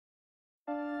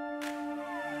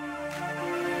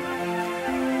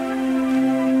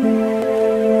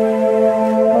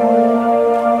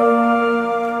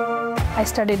I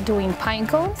started doing pine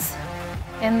cones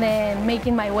and then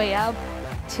making my way up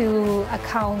to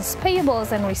accounts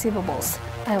payables and receivables.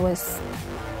 I was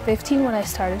 15 when I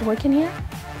started working here,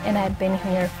 and I've been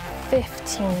here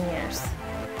 15 years.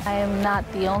 I am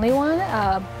not the only one.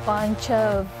 A bunch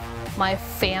of my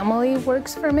family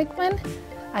works for Mickman.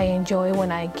 I enjoy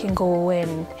when I can go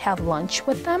and have lunch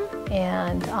with them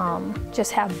and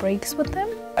just have breaks with them.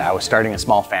 I was starting a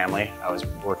small family. I was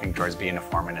working towards being a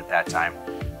foreman at that time.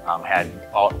 Had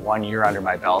about 1 year under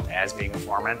my belt as being a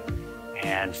foreman,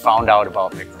 and found out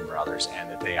about Mickman Brothers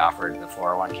and that they offered the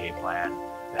 401k plan,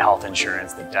 the health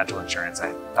insurance, the dental insurance.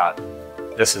 I thought,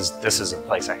 this is a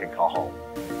place I could call home.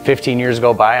 15 years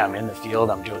go by, I'm in the field,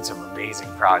 I'm doing some amazing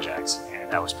projects,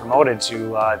 and I was promoted to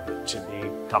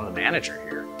become the manager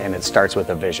here. And it starts with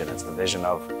a vision. It's the vision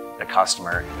of the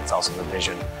customer, and it's also the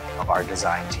vision of our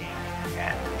design team.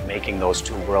 And making those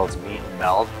two worlds meet and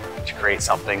meld to create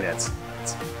something it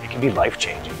can be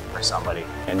life-changing for somebody,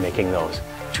 and making those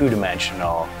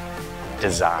two-dimensional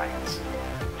designs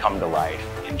come to life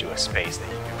into a space that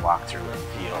you can walk through and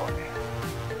feel.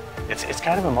 And it's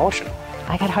kind of emotional.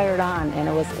 I got hired on, and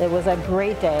it was a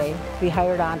great day to be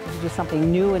hired on to do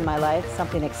something new in my life,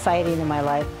 something exciting in my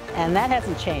life, and that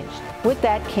hasn't changed. With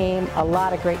that came a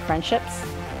lot of great friendships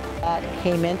that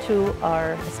came into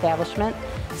our establishment.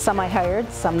 Some I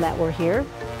hired, some that were here.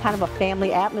 Kind of a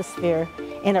family atmosphere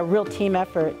and a real team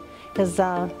effort, because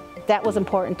that was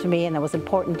important to me, and it was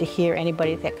important to hear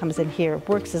anybody that comes in here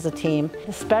works as a team,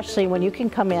 especially when you can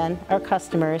come in, our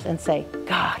customers, and say,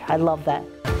 God, I love that.